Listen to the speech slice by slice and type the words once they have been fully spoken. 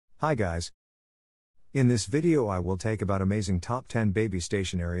Hi guys. In this video I will take about amazing top 10 baby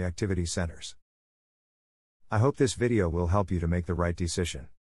stationary activity centers. I hope this video will help you to make the right decision.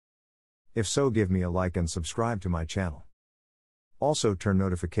 If so, give me a like and subscribe to my channel. Also turn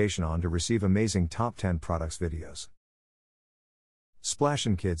notification on to receive amazing top 10 products videos.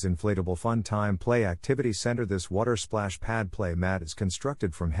 Splashinkids Inflatable Fun Time Play Activity Center. This water splash pad play mat is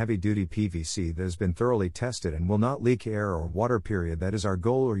constructed from heavy-duty PVC that has been thoroughly tested and will not leak air or water. That is our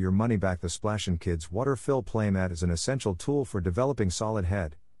goal or your money back. The Splashinkids water fill play mat is an essential tool for developing solid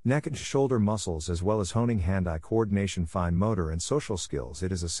head, neck and shoulder muscles as well as honing hand-eye coordination, fine motor and social skills.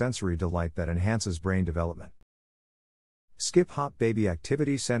 It is a sensory delight that enhances brain development. Skip Hop Baby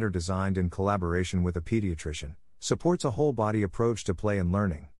Activity Center, designed in collaboration with a pediatrician, supports a whole-body approach to play and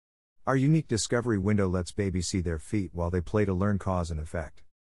learning. Our unique discovery window lets babies see their feet while they play to learn cause and effect.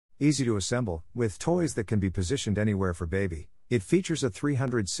 Easy to assemble, with toys that can be positioned anywhere for baby, it features a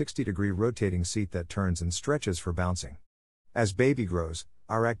 360-degree rotating seat that turns and stretches for bouncing. As baby grows,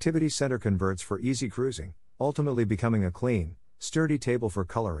 our activity center converts for easy cruising, ultimately becoming a clean, sturdy table for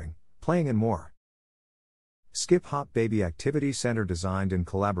coloring, playing and more. Skip Hop Baby Activity Center, designed in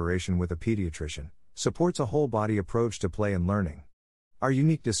collaboration with a pediatrician, supports a whole-body approach to play and learning. Our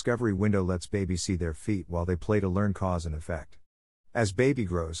unique discovery window lets babies see their feet while they play to learn cause and effect. As baby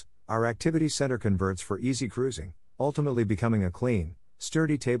grows, our activity center converts for easy cruising, ultimately becoming a clean,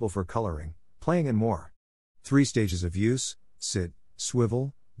 sturdy table for coloring, playing and more. 3 stages of use: sit,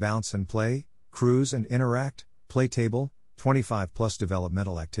 swivel, bounce and play, cruise and interact, play table, 25+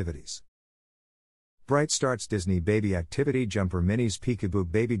 developmental activities. Bright Starts Disney Baby Activity Jumper Minis. PeekABoo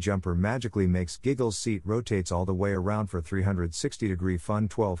Baby Jumper magically makes giggles. Seat rotates all the way around for 360-degree fun.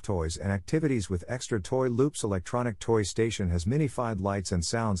 12 toys and activities with extra toy loops. Electronic toy station has minified lights and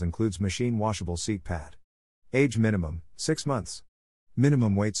sounds. Includes machine washable seat pad. Age minimum, 6 months.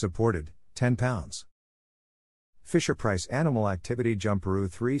 Minimum weight supported, 10 pounds. Fisher-Price Animal Activity Jumperoo.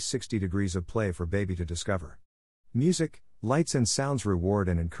 360 degrees of play for baby to discover. Music, lights and sounds reward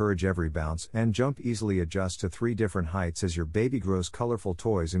and encourage every bounce and jump. Easily adjust to 3 different heights as your baby grows. Colorful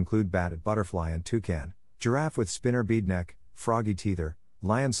toys include bat, butterfly and toucan, giraffe with spinner bead neck, froggy teether,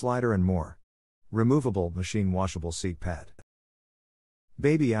 lion slider and more. Removable machine washable seat pad.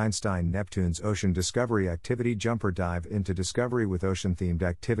 Baby Einstein Neptunes Ocean Discovery Activity Jumper. Dive into discovery with ocean-themed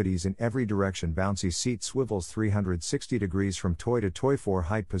activities in every direction. Bouncy seat swivels 360 degrees from toy to toy. 4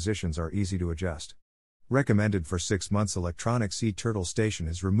 height positions are easy to adjust. Recommended for 6 months. Electronic Sea Turtle Station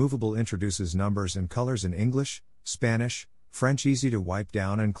is removable, introduces numbers and colors in English, Spanish, French. Easy to wipe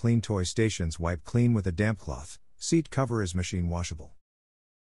down and clean. Toy stations wipe clean with a damp cloth. Seat cover is machine washable.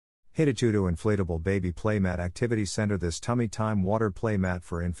 Hitituto Inflatable Baby Playmat Activity Center. This tummy time water play mat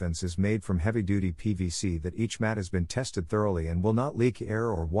for infants is made from heavy-duty PVC that each mat has been tested thoroughly and will not leak air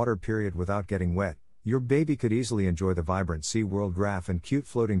or water. Without getting wet, your baby could easily enjoy the vibrant Sea World graph and cute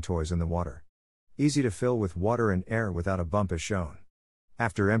floating toys in the water. Easy to fill with water and air without a bump as shown.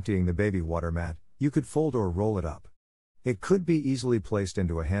 After emptying the baby water mat, you could fold or roll it up. It could be easily placed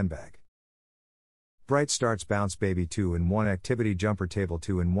into a handbag. Bright Starts Bounce Baby 2-in-1 Activity Jumper Table.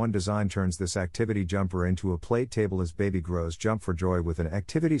 2-in-1 design turns this activity jumper into a play table as baby grows. Jump for joy with an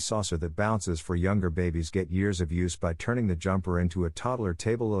activity saucer that bounces for younger babies. Get years of use by turning the jumper into a toddler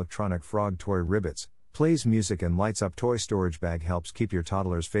table. Electronic frog toy ribbits, plays music and lights up. Toy storage bag helps keep your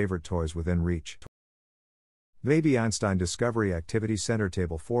toddler's favorite toys within reach. Baby Einstein Discovery Activity Center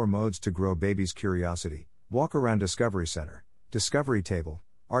Table. 4 modes to grow baby's curiosity. Walk around Discovery Center. Discovery Table,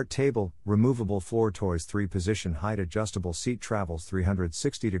 Art Table, removable floor toys. 3-position height adjustable seat travels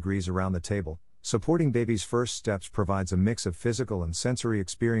 360 degrees around the table, supporting baby's first steps. Provides a mix of physical and sensory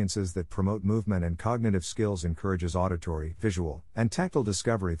experiences that promote movement and cognitive skills. Encourages auditory, visual, and tactile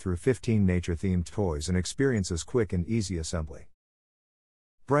discovery through 15 nature-themed toys and experiences. Quick and easy assembly.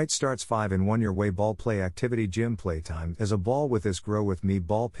 Bright Starts 5-in-1 Your Way Ball Play Activity Gym. Playtime as a ball with this Grow With Me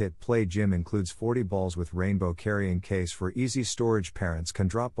Ball Pit. Play Gym includes 40 balls with rainbow carrying case for easy storage. Parents can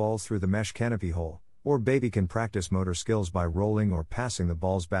drop balls through the mesh canopy hole, or baby can practice motor skills by rolling or passing the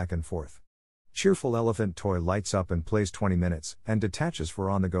balls back and forth. Cheerful elephant toy lights up and plays 20 minutes, and detaches for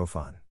on-the-go fun.